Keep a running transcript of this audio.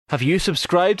Have you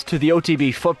subscribed to the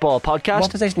OTB Football Podcast?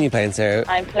 What position are you playing, Sarah?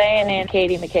 I'm playing in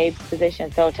Katie McCabe's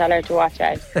position, so tell her to watch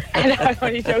out. And I'm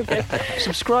only joking.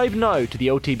 Subscribe now to the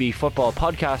OTB Football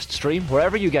Podcast stream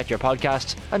wherever you get your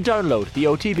podcasts and download the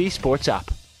OTB Sports app.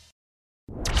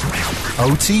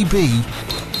 OTB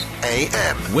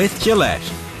AM. With Gillette.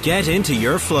 Get into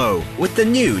your flow with the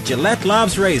new Gillette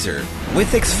Labs Razor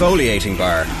with exfoliating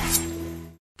bar.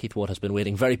 Keith Wood has been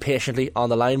waiting very patiently on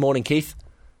the line. Morning, Keith.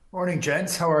 Morning,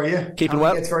 gents. How are you? Keeping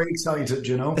well. It's very excited,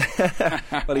 you know.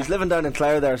 Well, he's living down in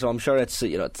Clare there, so I'm sure it's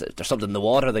there's something in the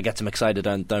water that gets him excited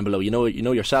down below. You know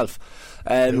yourself.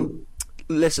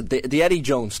 Listen, the Eddie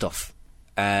Jones stuff.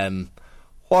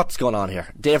 What's going on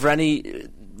here? Dave Rennie. A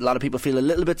lot of people feel a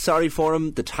little bit sorry for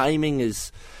him. The timing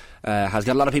has got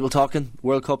a lot of people talking.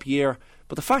 World Cup year,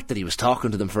 but the fact that he was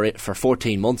talking to them for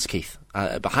 14 months, Keith,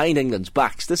 behind England's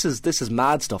backs. This is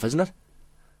mad stuff, isn't it?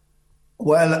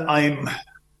 Well, I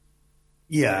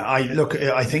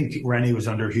think Rennie was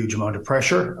under a huge amount of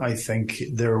pressure. I think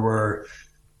there were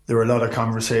a lot of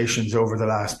conversations over the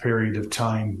last period of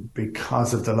time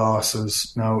because of the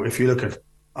losses. Now, if you look at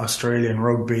Australian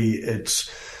rugby,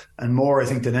 and more, I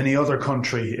think, than any other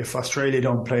country, if Australia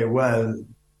don't play well,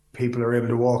 people are able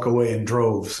to walk away in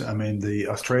droves. I mean, the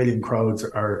Australian crowds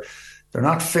they're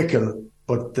not fickle,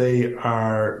 but they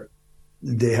have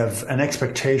an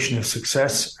expectation of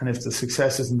success, and if the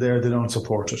success isn't there, they don't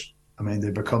support it. I mean,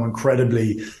 they become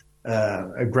incredibly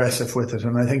aggressive with it,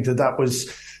 and I think that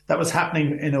was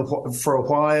happening for a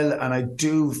while. And I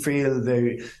do feel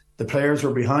the players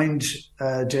were behind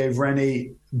Dave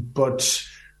Rennie, but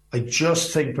I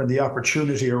just think when the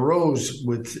opportunity arose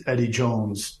with Eddie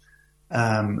Jones,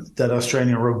 that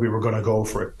Australian rugby were going to go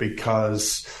for it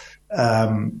because,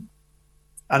 and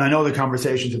I know the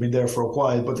conversations have been there for a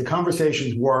while, but the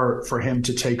conversations were for him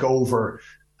to take over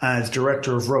as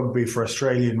director of rugby for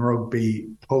Australian rugby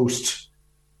post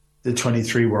the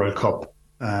 23 World Cup.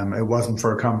 It wasn't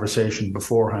for a conversation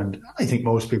beforehand. I think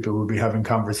most people will be having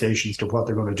conversations to what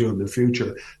they're going to do in the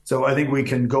future. So I think we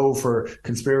can go for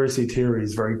conspiracy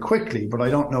theories very quickly, but I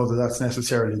don't know that that's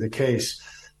necessarily the case.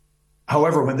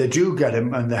 However, when they do get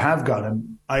him, and they have got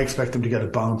him, I expect them to get a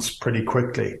bounce pretty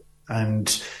quickly. And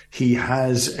he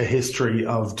has a history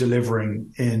of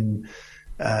delivering in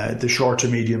the short to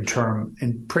medium term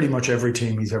in pretty much every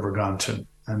team he's ever gone to.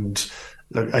 And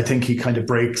look, I think he kind of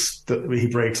breaks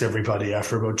everybody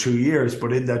after about 2 years,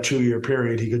 but in that 2 year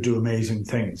period, he could do amazing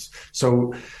things.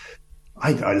 So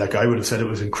I would have said it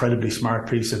was an incredibly smart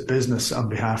piece of business on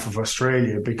behalf of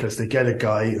Australia, because they get a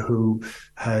guy who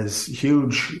has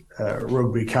huge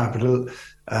rugby capital,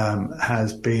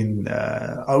 has been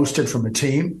ousted from a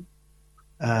team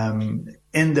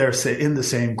in the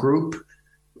same group,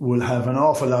 will have an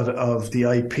awful lot of the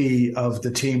IP of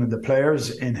the team and the players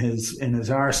in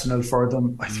his arsenal for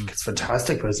them. I think it's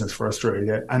fantastic business for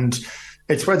Australia, and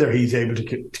it's whether he's able to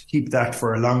keep that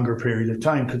for a longer period of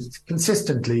time, because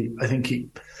consistently, I think he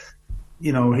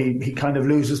kind of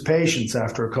loses patience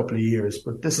after a couple of years.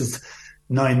 But this is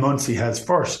 9 months he has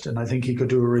first, and I think he could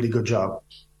do a really good job.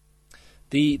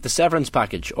 The severance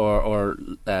package or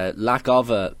lack of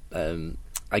a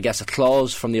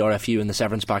clause from the RFU in the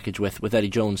severance package with Eddie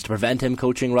Jones to prevent him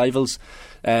coaching rivals.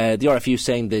 The RFU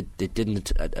saying they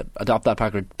didn't adopt that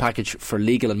package for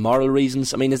legal and moral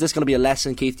reasons. I mean, is this going to be a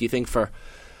lesson, Keith, do you think, for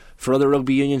other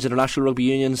rugby unions, international rugby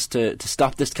unions, to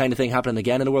stop this kind of thing happening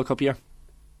again in a World Cup year?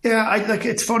 Yeah,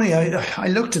 it's funny. I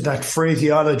looked at that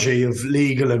phraseology of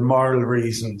legal and moral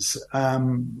reasons.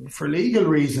 For legal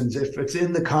reasons, if it's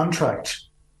in the contract,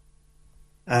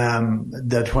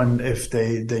 that if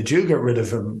they do get rid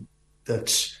of him,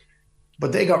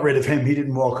 but they got rid of him, he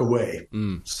didn't walk away.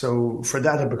 So for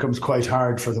that, it becomes quite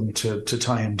hard for them to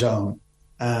tie him down.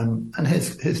 And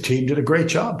his team did a great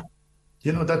job.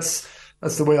 You know, that's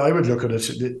the way I would look at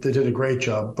it. They did a great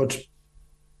job. But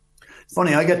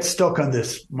funny, I get stuck on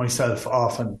this myself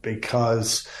often,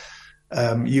 because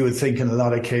you would think in a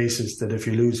lot of cases that if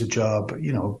you lose a job,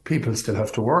 you know, people still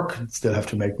have to work, still have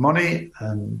to make money,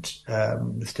 and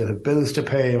still have bills to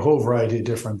pay, a whole variety of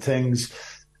different things.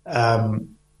 You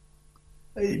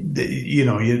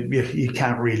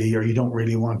can't really, or you don't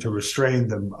really want to restrain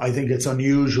them. I think it's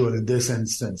unusual in this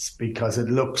instance because it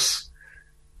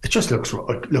just looks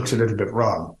a little bit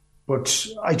wrong. But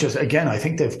I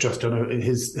think they've just done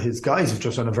his guys have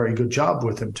just done a very good job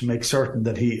with him to make certain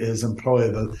that he is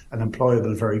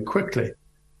employable very quickly.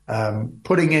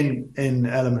 Putting in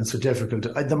elements of difficult.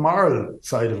 The moral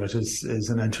side of it is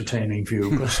an entertaining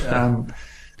view, but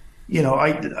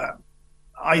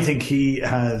I think he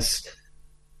has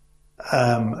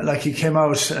Like he came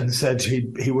out and said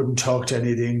he wouldn't talk to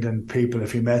any of the England people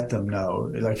if he met them now.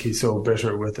 Like he's so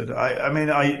bitter with it.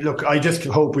 I just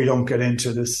hope we don't get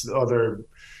into this other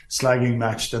slagging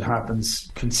match that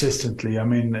happens consistently. I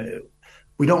mean,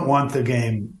 we don't want the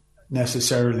game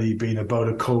necessarily being about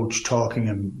a coach talking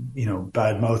and,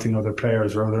 bad mouthing other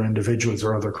players or other individuals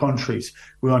or other countries.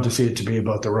 We want to see it to be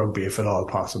about the rugby if at all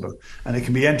possible. And it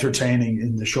can be entertaining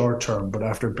in the short term, but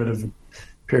after a bit of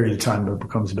period of time it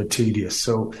becomes a bit tedious.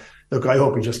 So look, I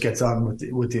hope he just gets on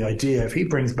with the idea. If he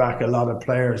brings back a lot of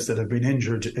players that have been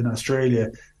injured in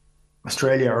Australia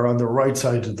are on the right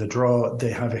side of the draw.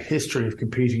 They have a history of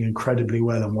competing incredibly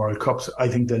well in World Cups. I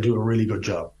think they'll do a really good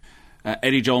job.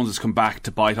 Eddie Jones has come back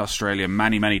to bite Australia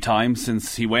many, many times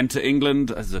since he went to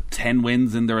England, as 10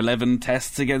 wins in their 11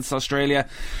 tests against Australia.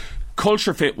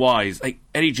 Culture fit wise, like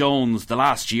Eddie Jones, the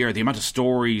last year, the amount of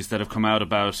stories that have come out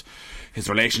about his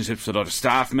relationships with other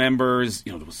staff members,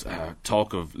 there was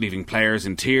talk of leaving players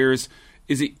in tears.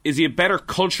 Is he a better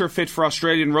culture fit for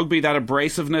Australian rugby, that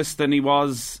abrasiveness, than he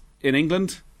was in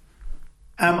England?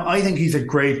 I think he's a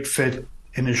great fit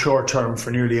in the short term for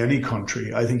nearly any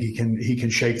country. I think he can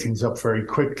shake things up very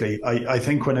quickly. I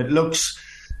think when it looks,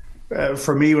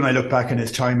 for me, when I look back in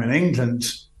his time in England,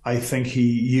 I think he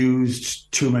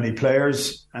used too many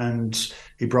players and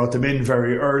he brought them in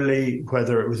very early,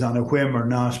 whether it was on a whim or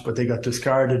not, but they got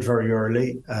discarded very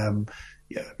early.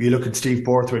 You look at Steve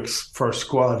Borthwick's first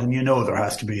squad and there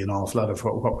has to be an awful lot of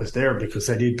what was there because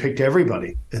they'd picked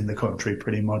everybody in the country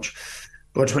pretty much.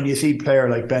 But when you see a player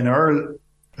like Ben Earl,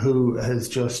 who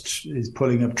is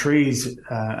pulling up trees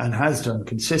and has done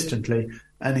consistently,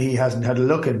 and he hasn't had a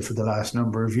look in for the last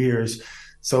number of years.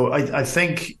 So I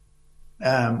think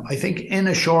in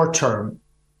a short term,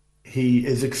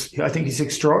 I think he's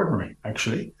extraordinary,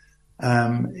 actually.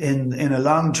 In a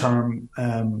long term,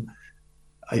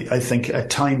 I think at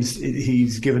times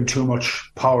he's given too much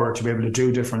power to be able to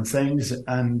do different things.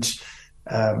 And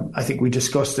I think we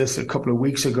discussed this a couple of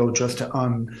weeks ago just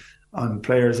on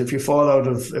players. If you fall out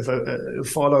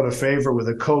of favour with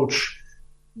a coach,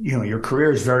 your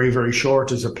career is very, very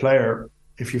short as a player.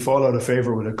 If you fall out of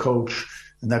favour with a coach,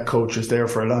 and that coach is there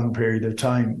for a long period of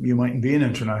time, you mightn't be an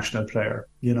international player,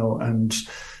 and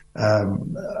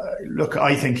look,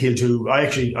 I think he'll do,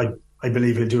 I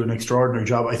believe he'll do an extraordinary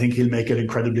job. I think he'll make it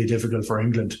incredibly difficult for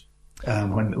England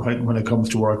when it comes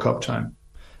to World Cup time.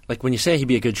 Like when you say he'd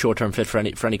be a good short-term fit for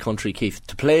any country, Keith,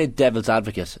 to play devil's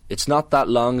advocate, it's not that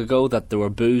long ago that there were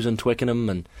boos in Twickenham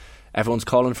and everyone's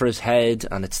calling for his head,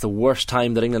 and it's the worst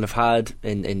time that England have had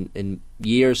in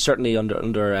years, certainly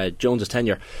under Jones's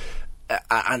tenure.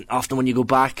 And often when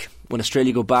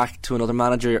Australia go back to another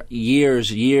manager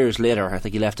years later, I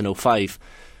think he left in 2005,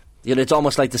 it's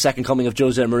almost like the second coming of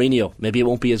Jose Mourinho. Maybe it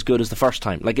won't be as good as the first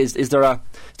time. Like, is there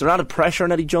added pressure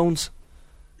on Eddie Jones?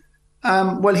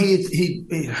 Well,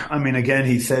 again,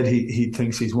 he said he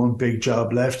thinks he's one big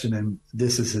job left in him.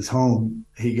 This is his home.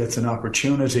 He gets an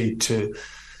opportunity to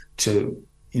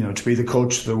be the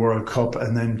coach of the World Cup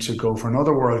and then to go for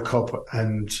another World Cup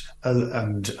and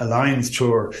Alliance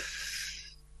Tour.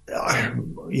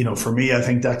 For me, I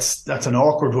think that's an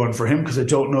awkward one for him because I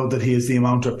don't know that he has the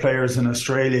amount of players in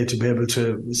Australia to be able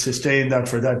to sustain that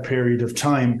for that period of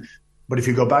time. But if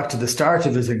you go back to the start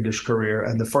of his English career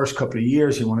and the first couple of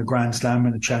years, he won a Grand Slam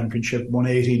and a championship, won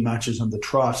 18 matches on the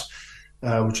trot,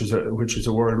 which is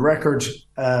a world record.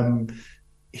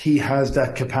 He has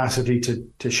that capacity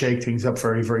to shake things up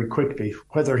very, very quickly.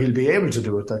 Whether he'll be able to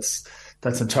do it,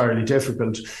 that's entirely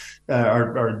difficult,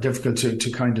 or difficult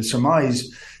to kind of surmise.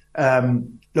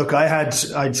 Look,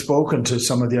 I'd spoken to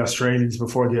some of the Australians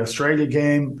before the Australia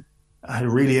game. I had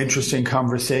a really interesting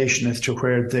conversation as to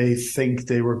where they think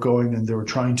they were going and they were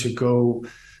trying to go.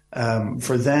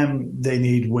 For them, they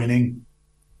need winning,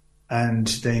 and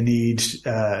they need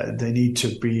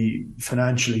to be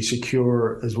financially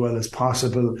secure as well as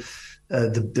possible.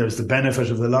 There's the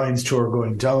benefit of the Lions Tour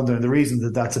going down there. And the reason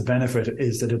that that's a benefit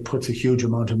is that it puts a huge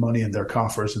amount of money in their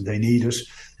coffers and they need it.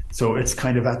 So it's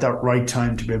kind of at that right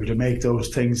time to be able to make those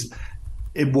things.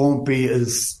 It won't be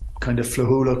as kind of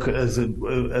flahuluk as it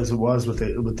was with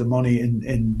the money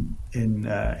in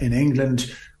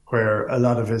England, where a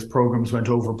lot of his programs went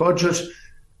over budget.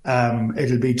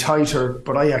 It'll be tighter,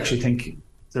 but I actually think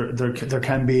there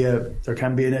can be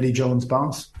an Eddie Jones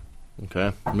bounce.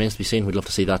 Okay, remains to be seen. We'd love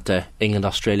to see that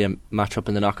England-Australia match-up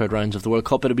in the knockout rounds of the World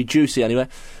Cup. It'll be juicy anyway,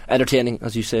 entertaining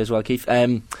as you say as well, Keith.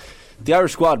 The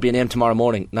Irish squad being named tomorrow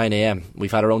morning, 9 a.m.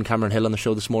 We've had our own Cameron Hill on the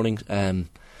show this morning,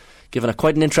 given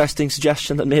quite an interesting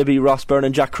suggestion that maybe Ross Byrne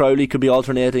and Jack Crowley could be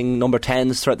alternating number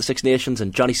 10s throughout the Six Nations,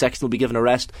 and Johnny Sexton will be given a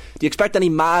rest. Do you expect any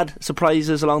mad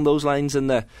surprises along those lines in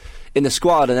the in the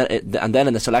squad and then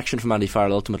in the selection from Andy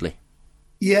Farrell ultimately?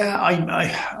 Yeah,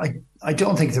 I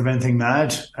don't think there's anything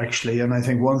mad, actually. And I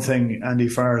think one thing Andy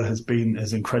Farrell has been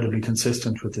is incredibly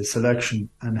consistent with his selection.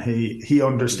 And he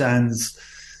understands,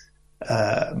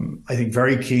 I think,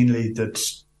 very keenly that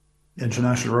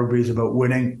international rugby is about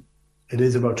winning. It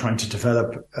is about trying to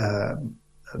develop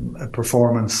a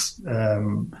performance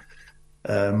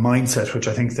mindset, which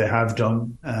I think they have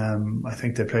done. I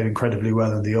think they played incredibly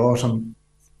well in the autumn,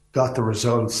 got the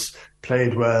results,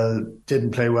 played well,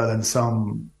 didn't play well in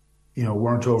some,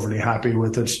 weren't overly happy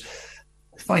with it.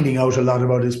 Finding out a lot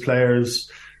about his players.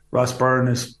 Ross Byrne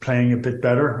is playing a bit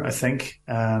better, I think.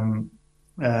 And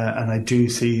I do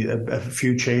see a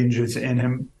few changes in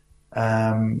him.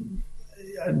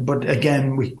 But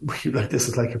again, we like this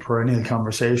is like a perennial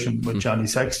conversation with Johnny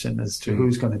Sexton as to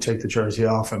who's going to take the jersey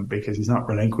off him, because he's not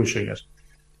relinquishing it.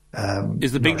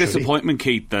 Is the big disappointment,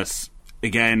 Keith, that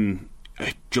again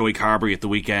Joey Carbery at the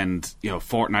weekend,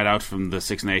 fortnight out from the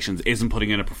Six Nations, isn't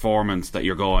putting in a performance that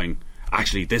you're going,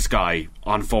 actually this guy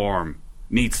on form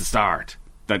needs to start?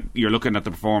 That you're looking at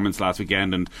the performance last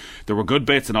weekend and there were good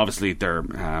bits, and obviously they're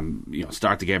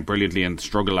start the game brilliantly and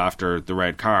struggle after the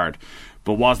red card.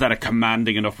 But was that a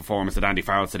commanding enough performance that Andy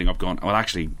Farrell sitting up going, well,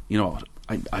 actually,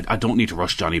 I don't need to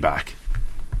rush Johnny back?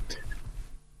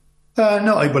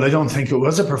 No, but I don't think it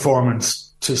was a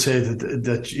performance to say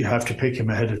that you have to pick him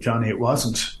ahead of Johnny. It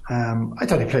wasn't. I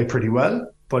thought he played pretty well,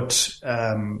 but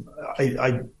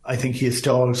I think he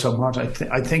stalled somewhat.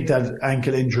 I think that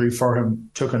ankle injury for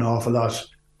him took an awful lot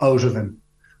out of him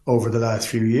over the last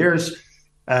few years.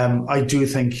 I do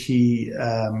think he,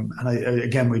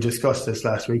 again, we discussed this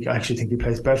last week, I actually think he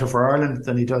plays better for Ireland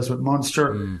than he does with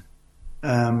Munster,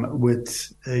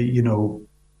 with,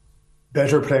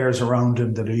 better players around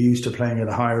him that are used to playing at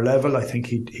a higher level. I think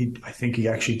he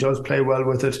actually does play well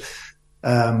with it.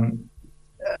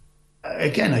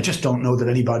 Again, I just don't know that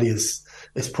anybody is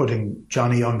putting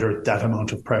Johnny under that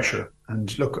amount of pressure.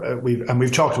 And look,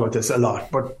 we've talked about this a lot,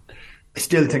 but I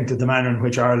still think that the manner in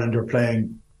which Ireland are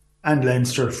playing, and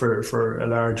Leinster for a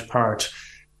large part,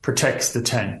 protects the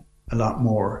 10 a lot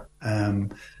more.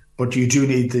 But you do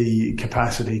need the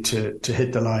capacity to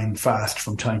hit the line fast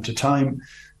from time to time.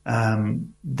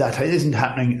 That isn't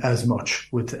happening as much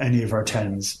with any of our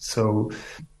 10s. So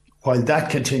while that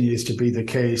continues to be the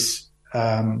case,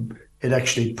 it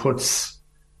actually puts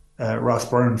Ross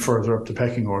Byrne further up the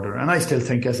pecking order. And I still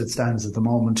think, as it stands at the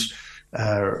moment,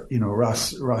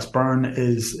 Ross Byrne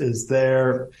is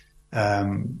there.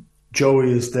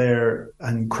 Joey is there,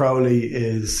 and Crowley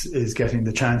is getting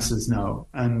the chances now.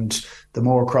 And the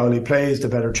more Crowley plays, the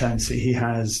better chance he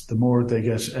has. The more they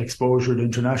get exposure at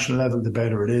international level, the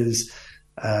better it is.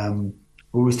 But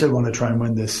we still want to try and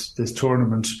win this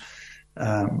tournament.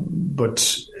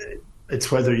 But it's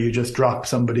whether you just drop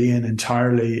somebody in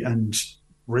entirely and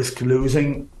risk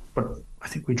losing. But I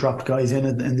think we dropped guys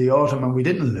in the autumn and we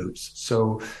didn't lose.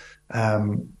 So,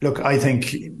 look, I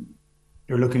think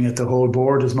you're looking at the whole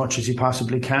board as much as you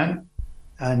possibly can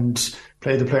and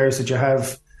play the players that you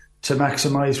have to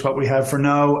maximise what we have for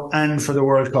now and for the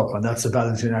World Cup. And that's a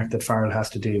balancing act that Farrell has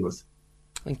to deal with.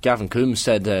 I think Gavin Coombs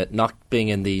said not being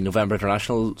in the November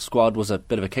international squad was a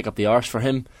bit of a kick up the arse for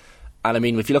him. And I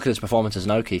mean, if you look at his performances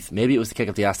now, Keith, maybe it was the kick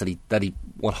up the arse that he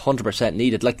 100%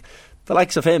 needed. Like the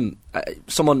likes of him,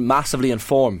 someone massively in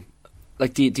form.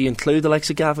 Like, do you include the likes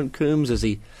of Gavin Coombs? Is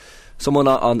he someone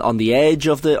on the edge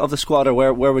of the squad, or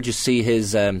where would you see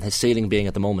his ceiling being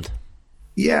at the moment?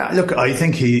 Yeah, look, I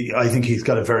think he's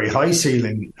got a very high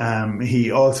ceiling. He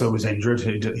also was injured.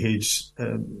 It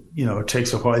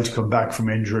takes a while to come back from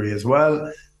injury as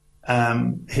well.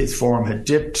 His form had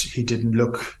dipped. He didn't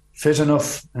look fit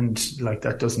enough, and like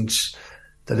that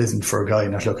isn't for a guy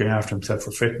not looking after himself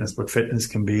for fitness. But fitness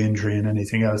can be injury and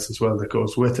anything else as well that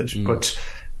goes with it. But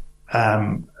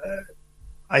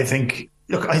I think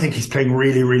he's playing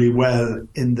really, really well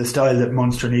in the style that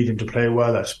Munster need him to play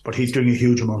well at, but he's doing a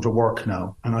huge amount of work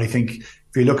now. And I think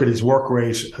if you look at his work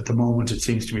rate at the moment, it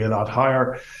seems to be a lot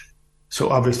higher. So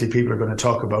obviously people are going to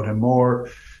talk about him more.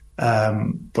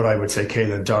 But I would say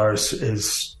Caelan Doris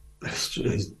is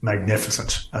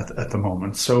magnificent at the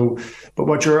moment. So, but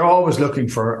what you're always looking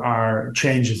for are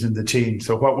changes in the team.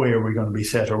 So what way are we going to be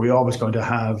set? Are we always going to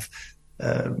have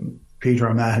Peter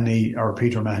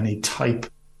O'Mahony type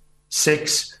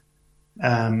 6,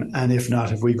 and if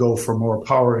not, if we go for more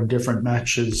power in different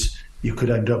matches, you could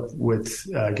end up with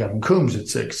Gavin Coombs at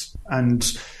 6, and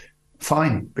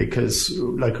fine, because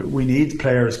like we need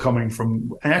players coming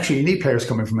from, and actually you need players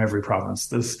coming from every province.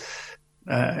 There's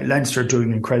Leinster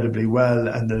doing incredibly well,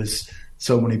 and there's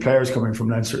so many players coming from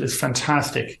Leinster. It's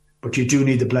fantastic but you do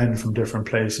need the blend from different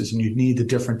places, and you need the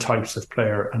different types of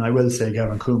player. And I will say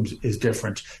Gavin Coombs is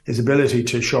different. His ability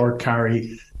to short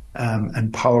carry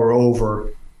and power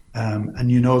over, and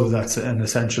you know that's an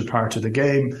essential part of the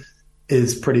game,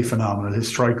 is pretty phenomenal. His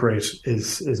strike rate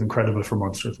is incredible for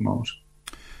Munster at the moment.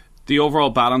 The overall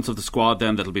balance of the squad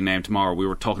then that'll be named tomorrow. We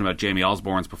were talking about Jamie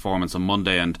Osborne's performance on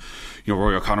Monday, and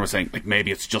Rory O'Connor was saying maybe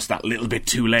it's just that little bit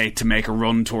too late to make a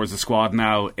run towards the squad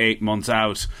now, 8 months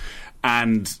out.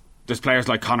 And there's players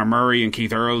like Conor Murray and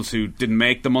Keith Earls who didn't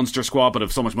make the Munster squad but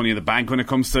have so much money in the bank when it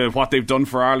comes to what they've done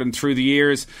for Ireland through the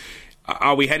years.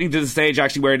 Are we heading to the stage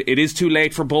actually where it is too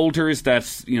late for bolters, that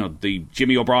the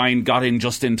Jimmy O'Brien got in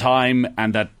just in time,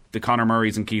 and that the Conor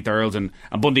Murrays and Keith Earls and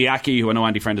Bundy Aki, who I know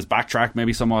Andy Friend has backtracked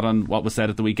maybe somewhat on what was said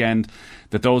at the weekend,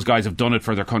 that those guys have done it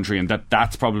for their country, and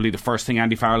that's probably the first thing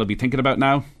Andy Farrell will be thinking about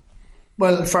now?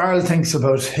 Well, Farrell thinks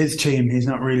about his team. He's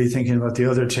not really thinking about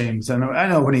the other teams. And I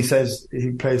know when he says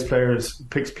he picks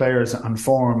players on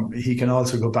form, he can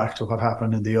also go back to what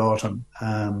happened in the autumn.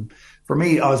 For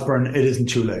me, Osborne, it isn't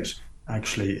too late,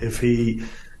 actually. If he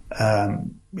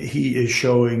is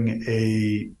showing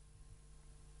a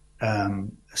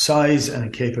size and a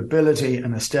capability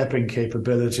and a stepping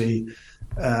capability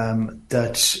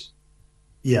that,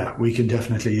 we can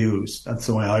definitely use. That's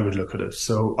the way I would look at it.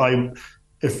 So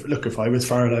if I was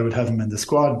Farrell, I would have him in the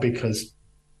squad, because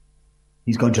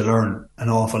he's going to learn an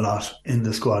awful lot in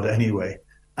the squad anyway.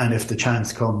 And if the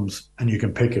chance comes and you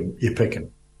can pick him, you pick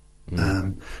him.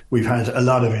 We've had a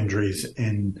lot of injuries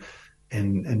in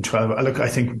 12. Look, I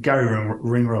think Gary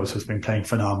Ringrose has been playing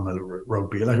phenomenal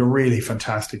rugby, like a really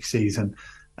fantastic season.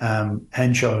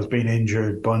 Henshaw has been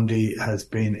injured. Bundy has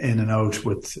been in and out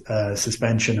with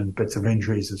suspension and bits of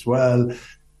injuries as well.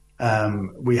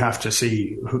 We have to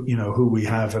see who we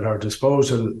have at our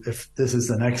disposal. If this is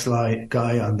the next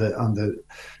guy on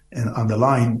the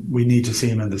line, we need to see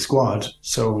him in the squad.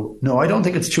 So no, I don't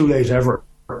think it's too late ever.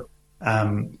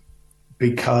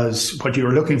 Because what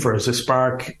you're looking for is a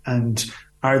spark, and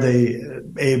are they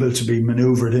able to be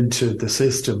manoeuvred into the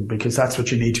system? Because that's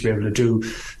what you need to be able to do.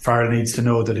 Farrell needs to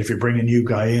know that if you bring a new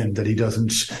guy in, that he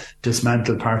doesn't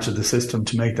dismantle parts of the system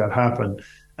to make that happen.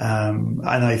 And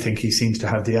I think he seems to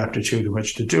have the aptitude in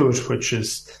which to do it, which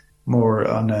is more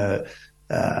on a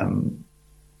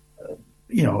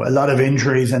lot of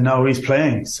injuries, and now he's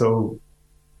playing. So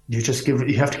you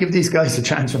have to give these guys a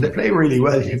chance. When they play really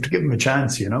well, you have to give them a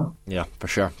chance, Yeah, for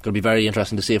sure. Going to be very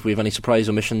interesting to see if we have any surprise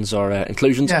omissions or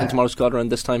inclusions in tomorrow's squad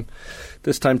around this time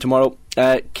tomorrow.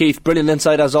 Keith, brilliant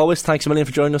insight as always. Thanks a million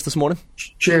for joining us this morning.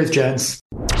 Cheers, gents.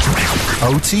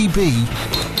 OTB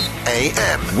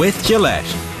AM with Gillette.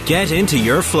 Get into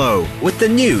your flow with the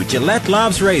new Gillette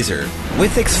Labs Razor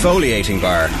with exfoliating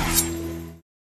bar.